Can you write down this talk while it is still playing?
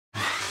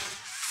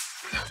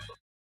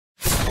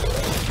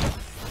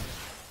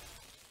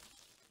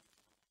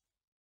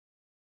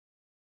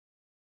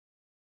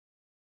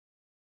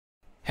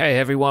Hey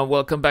everyone,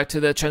 welcome back to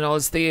the channel.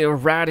 It's the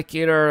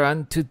Eradicator,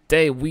 and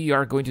today we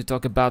are going to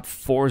talk about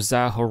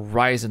Forza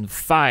Horizon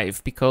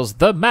 5 because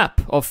the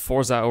map of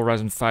Forza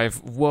Horizon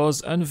 5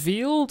 was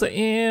unveiled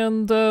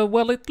and,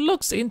 well, it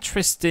looks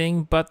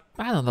interesting, but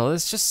I don't know,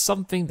 it's just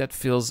something that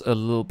feels a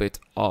little bit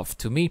off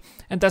to me,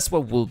 and that's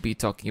what we'll be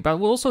talking about.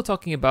 We're also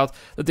talking about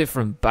the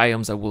different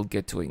biomes I will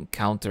get to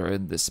encounter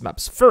in this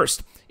maps.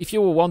 First, if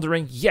you were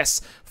wondering,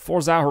 yes,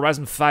 Forza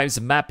Horizon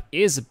 5's map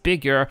is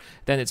bigger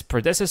than its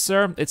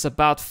predecessor. It's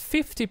about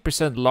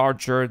 50%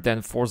 larger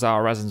than Forza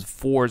Horizon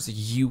 4's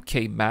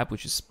UK map,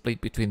 which is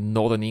split between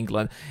Northern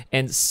England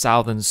and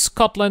Southern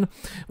Scotland,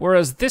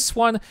 whereas this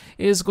one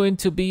is going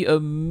to be a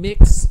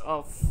mix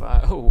of...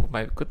 oh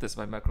my goodness,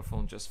 my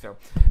microphone just fell.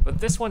 But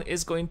this one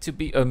is going to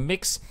be a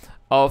mix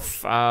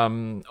of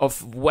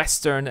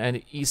Western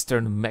and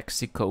Eastern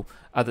Mexico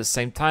at the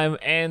same time,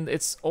 and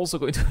it's also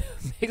going to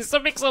it's a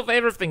mix of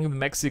everything in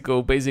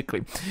Mexico,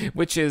 basically,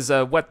 which is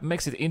what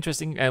makes it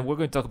interesting. And we're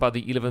going to talk about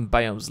the 11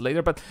 biomes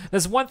later. But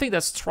there's one thing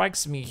that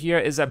strikes me here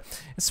is that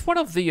it's one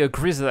of the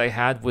agrees that I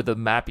had with the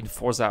map in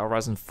Forza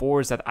Horizon 4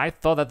 is that I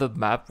thought that the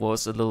map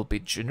was a little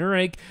bit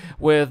generic,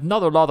 with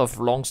not a lot of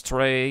long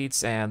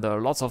straights and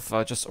lots of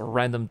just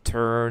random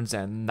turns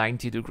and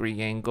 90-degree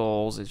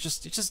angles. It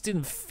just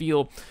didn't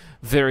feel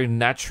very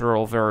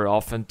natural very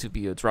often to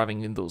be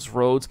driving in those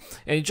roads,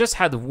 and it just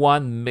had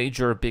one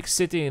major big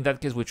city in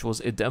that case, which was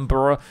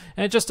Edinburgh,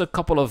 and just a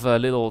couple of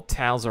little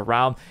towns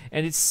around.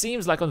 And it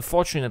seems like,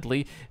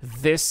 unfortunately,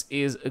 this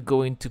is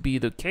going to be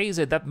the case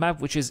at that map,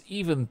 which is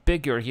even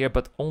bigger here,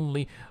 but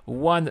only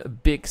one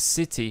big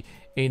city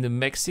in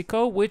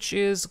Mexico, which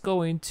is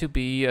going to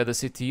be the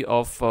city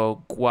of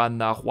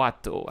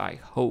Guanajuato. I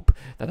hope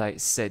that I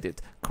said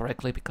it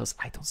correctly because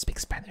I don't speak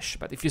Spanish.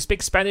 But if you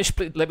speak Spanish,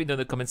 please let me know in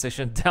the comment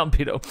section down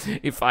below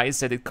if I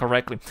said it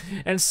correctly.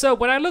 And so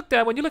when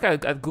you look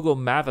at Google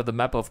Maps, at the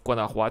map of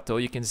Guanajuato,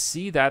 you can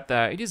see that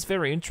it is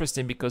very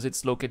interesting because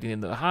it's located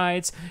in the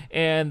heights,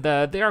 and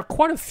there are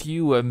quite a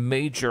few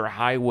major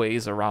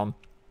highways around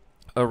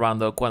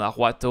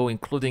Guanajuato,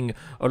 including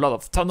a lot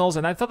of tunnels.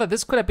 And I thought that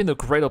this could have been a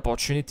great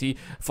opportunity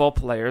for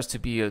players to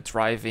be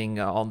driving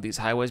on these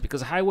highways,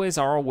 because highways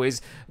are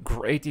always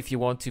great if you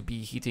want to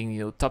be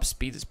hitting top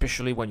speed,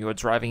 especially when you're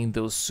driving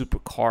those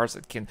supercars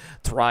that can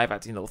drive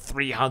at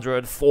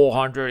 300,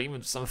 400,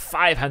 even some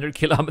 500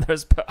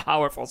 kilometers per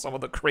hour for some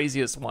of the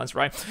craziest ones,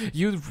 right?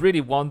 You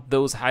really want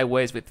those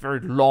highways with very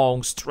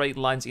long straight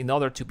lines in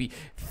order to be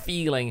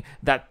feeling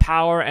that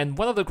power. And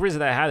one of the agrees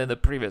that I had in the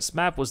previous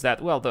map was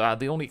that, well,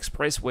 the only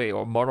expressway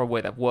or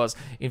motorway that was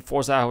in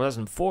Forza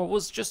Horizon 4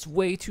 was just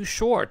way too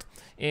short,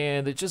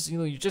 and it just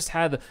you just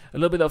had a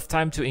little bit of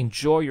time to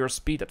enjoy your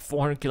speed at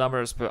 400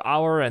 kilometers per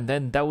hour, and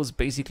then that was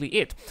basically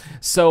it.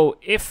 So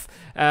if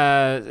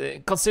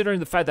considering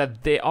the fact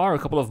that there are a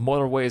couple of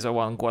motorways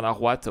around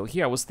Guanajuato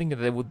here, I was thinking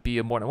that there would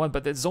be more than one,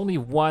 but there's only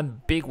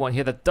one big one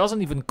here that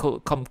doesn't even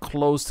come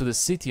close to the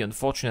city,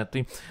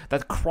 unfortunately,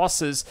 that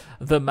crosses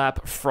the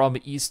map from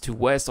east to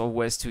west or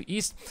west to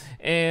east.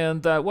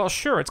 And well,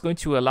 sure, it's going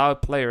to allow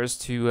players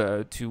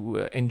to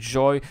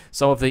enjoy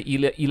some of the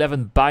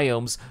 11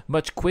 biomes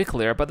much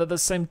quicker, but at the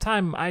same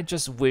time, I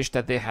just wish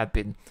that they had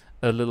been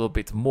a little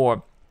bit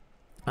more.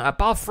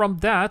 Apart from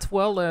that,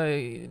 well,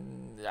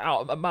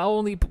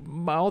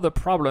 my other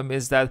problem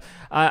is that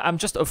I'm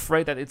just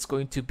afraid that it's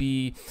going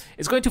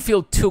to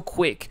feel too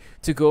quick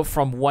to go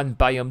from one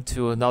biome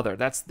to another.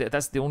 That's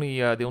the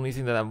only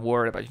thing that I'm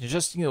worried about. You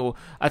just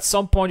at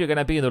some point you're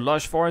gonna be in the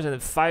lush forest, and then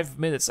 5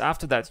 minutes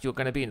after that you're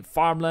gonna be in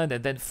farmland,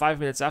 and then 5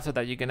 minutes after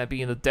that you're gonna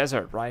be in the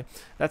desert, right?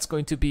 That's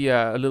going to be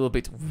a little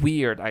bit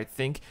weird, I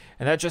think,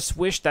 and I just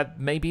wish that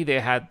maybe they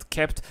had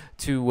kept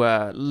to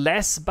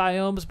less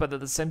biomes, but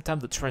at the same time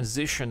the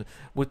transition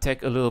would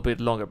take a little bit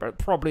longer. But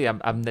probably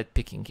I'm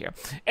nitpicking here.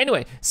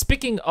 Anyway,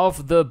 speaking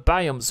of the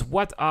biomes,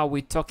 what are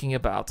we talking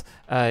about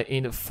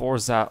in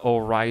Forza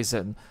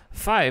Horizon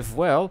 5?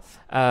 Well,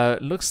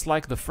 looks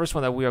like the first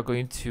one that we are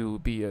going to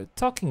be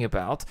talking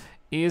about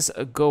is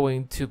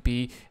going to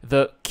be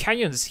the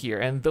canyons here,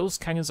 and those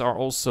canyons are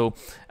also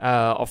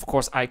of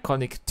course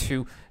iconic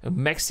to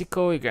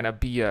Mexico. You're gonna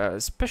be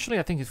especially,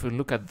 I think if we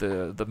look at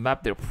the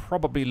map, they're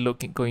probably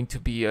going to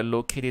be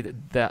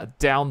located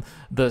down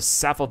the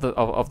south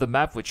of the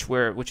map, which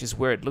is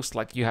where it looks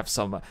like you have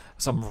some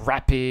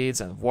rapids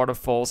and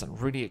waterfalls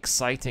and really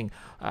exciting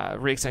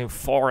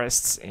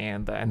forests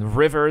and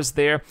rivers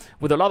there,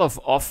 with a lot of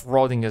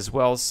off-roading as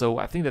well. So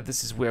I think that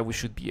this is where we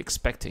should be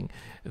expecting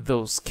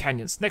those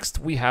canyons. Next,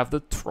 we have the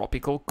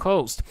tropical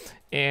coast,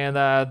 and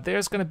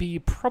there's going to be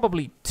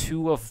probably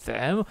two of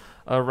them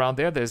around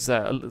there. There's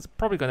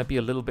probably going to be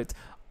a little bit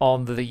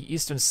on the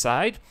eastern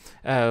side,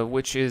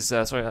 which is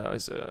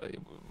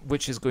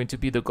which is going to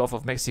be the Gulf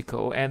of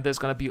Mexico, and there's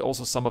going to be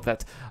also some of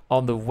that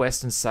on the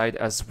western side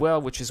as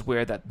well, which is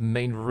where that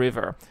main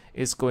river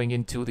is going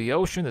into the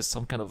ocean. There's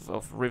some kind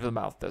of river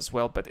mouth as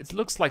well, but it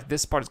looks like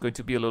this part is going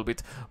to be a little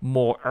bit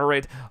more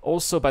arid.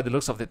 Also, by the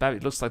looks of the map,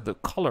 it looks like the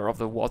color of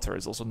the water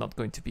is also not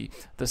going to be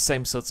the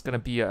same, so it's going to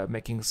be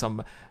making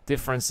some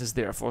differences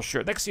there for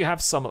sure. Next, you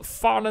have some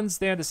farmlands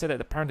there. They say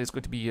that apparently it's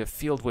going to be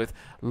filled with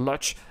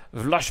lush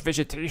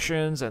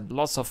vegetations and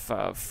lots of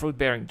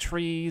fruit-bearing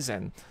trees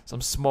and some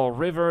small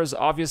rivers,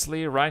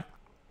 obviously, right?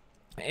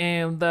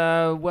 And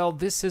well,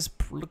 this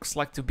looks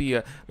like to be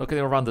looking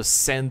around the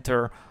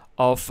center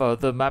of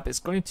the map. Is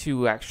going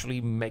to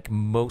actually make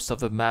most of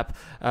the map,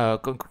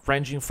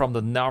 ranging from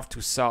the north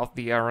to south.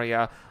 The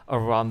area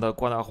around the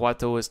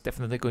Guanajuato is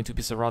definitely going to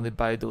be surrounded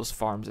by those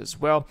farms as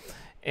well,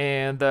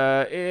 and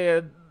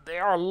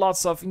there are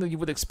lots of, you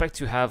would expect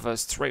to have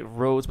straight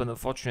roads, but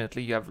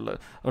unfortunately you have a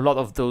lot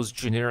of those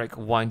generic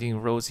winding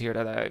roads here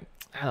that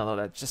I don't know,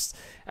 that just,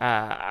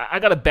 I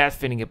got a bad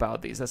feeling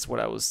about these. That's what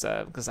I was,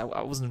 because I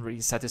wasn't really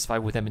satisfied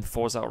with them in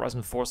Forza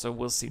Horizon 4, so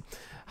we'll see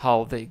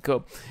how they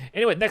go.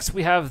 Anyway, next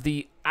we have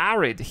the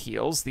arid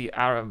hills.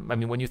 I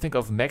mean, when you think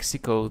of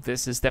Mexico,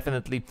 this is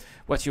definitely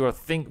what you are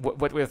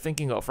what we're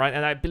thinking of, right?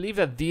 And I believe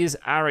that these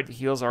arid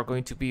hills are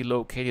going to be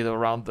located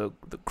around the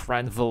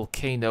Grand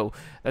Volcano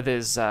that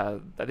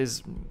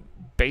is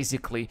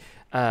basically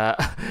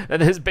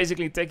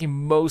taking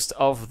most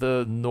of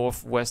the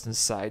northwestern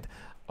side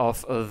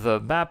of the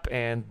map,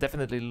 and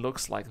definitely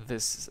looks like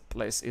this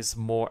place is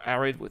more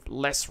arid with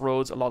less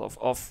roads, a lot of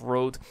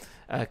off-road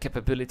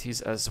capabilities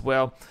as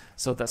well.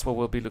 So that's what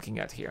we'll be looking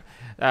at here.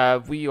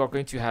 We are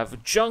going to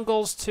have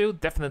jungles too,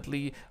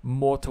 definitely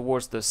more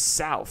towards the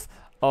south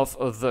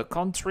of the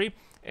country,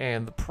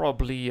 and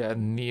probably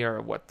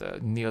near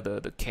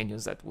the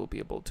canyons that will be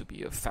able to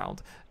be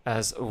found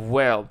as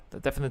well.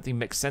 That definitely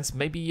makes sense.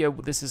 Maybe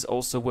this is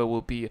also where we'll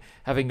be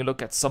having a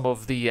look at some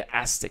of the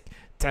Aztec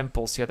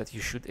temples here that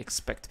you should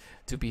expect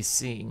to be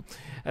seeing.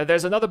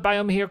 There's another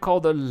biome here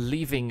called the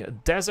Living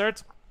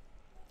Desert,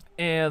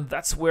 and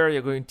that's where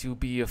you're going to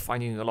be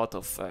finding a lot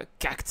of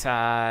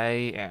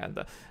cacti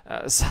and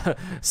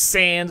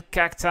sand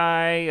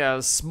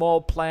cacti,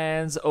 small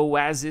plants,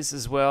 oases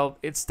as well.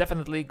 It's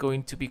definitely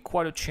going to be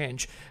quite a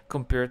change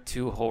compared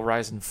to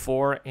Horizon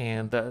 4,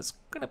 and it's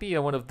going to be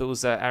one of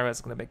those areas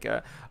going to make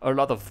a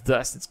lot of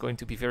dust. It's going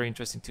to be very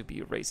interesting to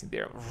be racing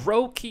there.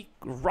 Rocky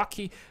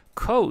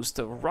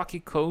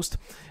Coast,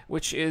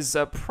 which is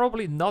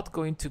probably not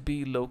going to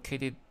be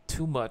located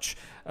too much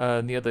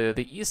near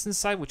the eastern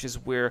side, which is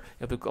where you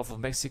have the Gulf of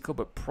Mexico,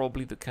 but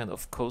probably the kind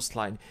of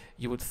coastline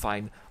you would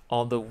find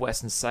on the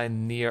western side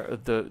near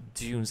the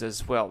dunes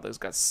as well. There's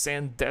got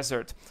sand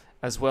desert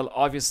as well,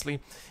 obviously,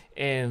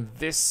 and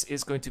this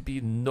is going to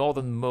be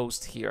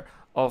northernmost here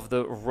of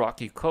the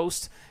Rocky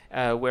Coast,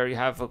 where you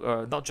have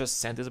not just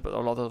sand desert, but a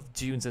lot of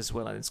dunes as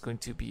well, and it's going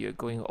to be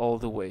going all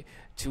the way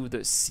to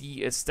the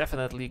sea. It's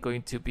definitely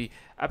going to be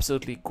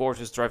absolutely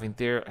gorgeous driving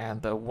there,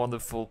 and a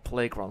wonderful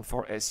playground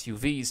for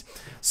SUVs.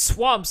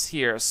 Swamps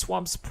here.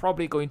 Swamps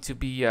probably going to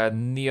be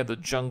near the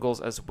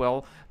jungles as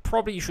well.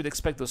 Probably you should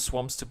expect the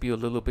swamps to be a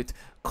little bit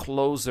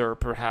closer,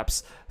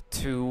 perhaps,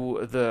 to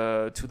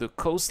the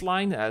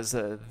coastline, as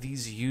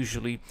these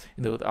usually,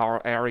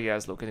 are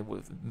areas located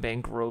with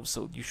mangroves,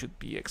 so you should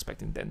be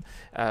expecting then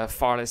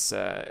far less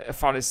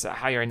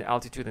higher in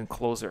altitude and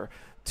closer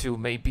to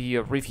maybe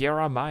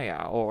Riviera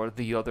Maya or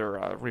the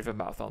other river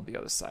mouth on the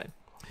other side.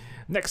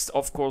 Next,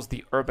 of course,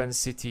 the urban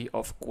city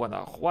of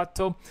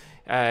Guanajuato,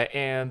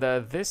 and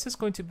this is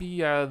going to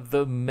be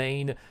the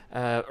main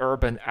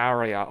urban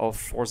area of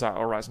Forza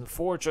Horizon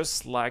 4,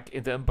 just like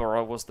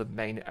Edinburgh was the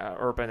main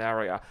urban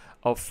area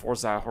of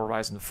Forza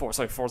Horizon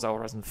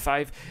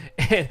 5.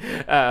 And,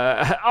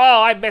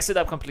 oh, I messed it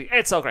up completely.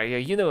 It's okay. Yeah,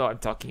 you know what I'm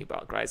talking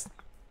about, guys.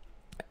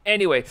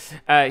 Anyway,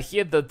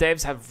 here the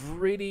devs have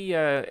really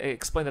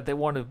explained that they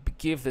want to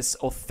give this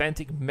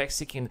authentic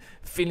Mexican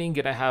feeling.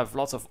 Gonna have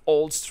lots of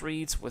old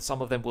streets, where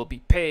some of them will be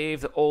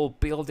paved, old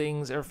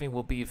buildings, everything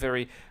will be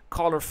very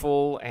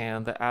colorful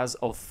and as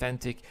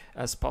authentic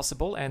as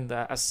possible. And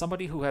as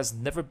somebody who has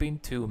never been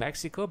to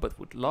Mexico but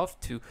would love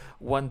to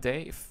one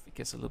day, if it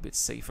gets a little bit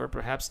safer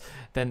perhaps,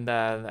 then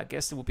I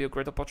guess it will be a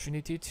great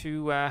opportunity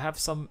to have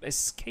some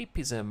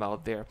escapism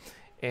out there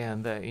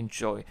and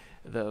enjoy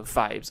the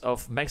vibes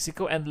of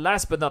Mexico. And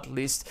last but not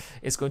least,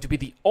 it's going to be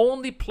the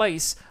only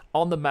place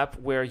on the map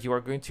where you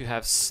are going to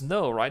have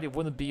snow, right? It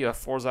wouldn't be a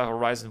Forza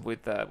Horizon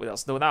without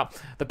snow. Now,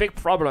 the big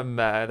problem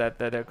that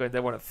they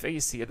want to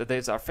face here, that they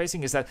are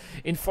facing, is that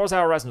in Forza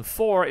Horizon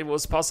 4, it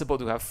was possible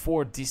to have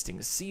 4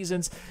 distinct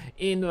seasons.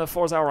 In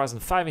Forza Horizon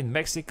 5 in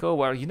Mexico,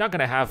 well, you're not going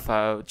to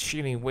have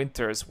chilling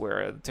winters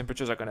where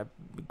temperatures are going to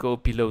go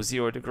below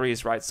 0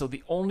 degrees, right? So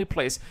the only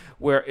place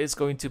where it's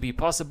going to be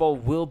possible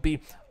will be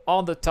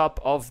on the top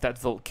of that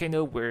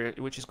volcano,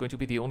 which is going to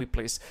be the only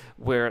place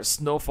where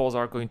snowfalls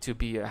are going to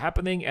be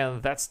happening,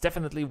 and that's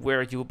definitely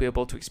where you'll be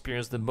able to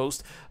experience the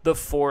most the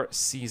 4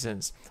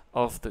 seasons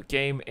of the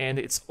game. And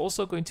it's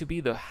also going to be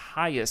the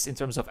highest in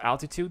terms of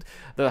altitude,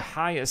 the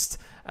highest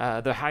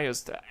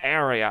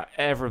area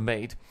ever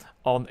made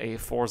on a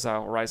Forza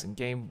Horizon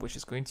game, which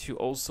is going to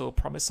also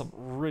promise some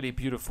really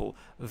beautiful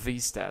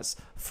vistas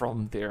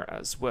from there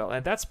as well.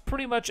 And that's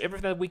pretty much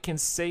everything that we can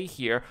say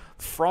here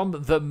from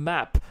the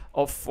map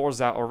of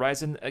Forza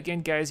Horizon.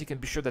 Again, guys, you can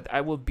be sure that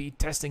I will be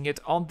testing it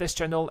on this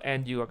channel,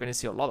 and you are going to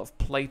see a lot of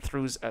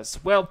playthroughs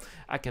as well.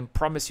 I can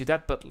promise you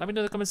that. But let me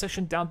know in the comment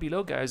section down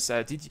below, guys.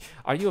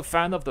 Are you a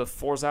fan of the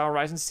Forza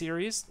Horizon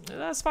series?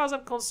 As far as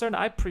I'm concerned,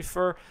 I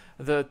prefer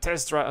the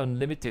Tesla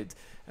Unlimited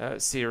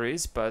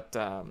series, but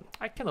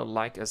I kind of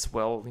like as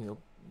well, you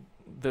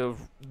know,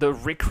 the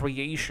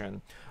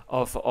recreation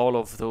of all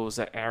of those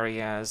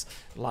areas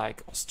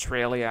like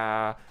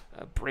Australia,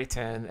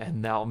 Britain,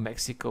 and now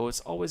Mexico.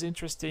 It's always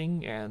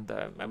interesting, and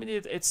I mean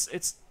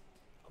it's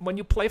when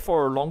you play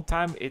for a long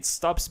time, it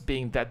stops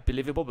being that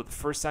believable, but the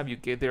first time you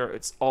get there,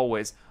 it's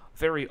always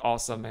very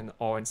awesome and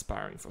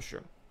awe-inspiring for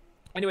sure.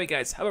 Anyway,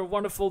 guys, have a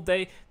wonderful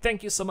day.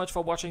 Thank you so much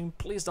for watching.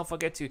 Please don't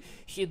forget to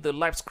hit the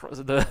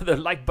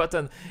like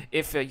button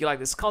if you like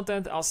this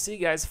content. I'll see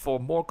you guys for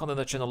more content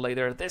on the channel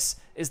later. This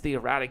is the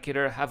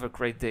Eradicator. Have a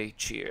great day.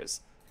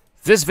 Cheers.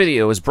 This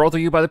video is brought to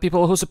you by the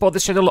people who support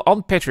this channel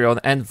on Patreon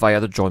and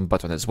via the join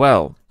button as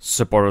well.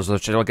 Supporters of the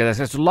channel get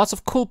access to lots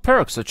of cool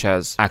perks, such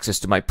as access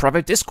to my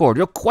private Discord,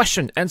 your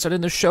question answered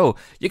in the show,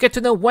 you get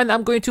to know when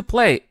I'm going to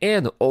play,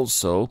 and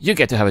also you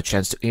get to have a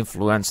chance to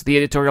influence the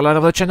editorial line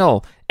of the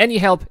channel. Any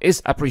help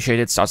is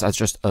appreciated, starts at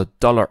just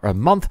 $1 a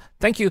month.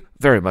 Thank you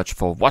very much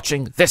for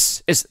watching.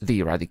 This is the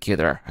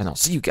Eradicator, and I'll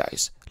see you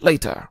guys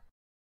later.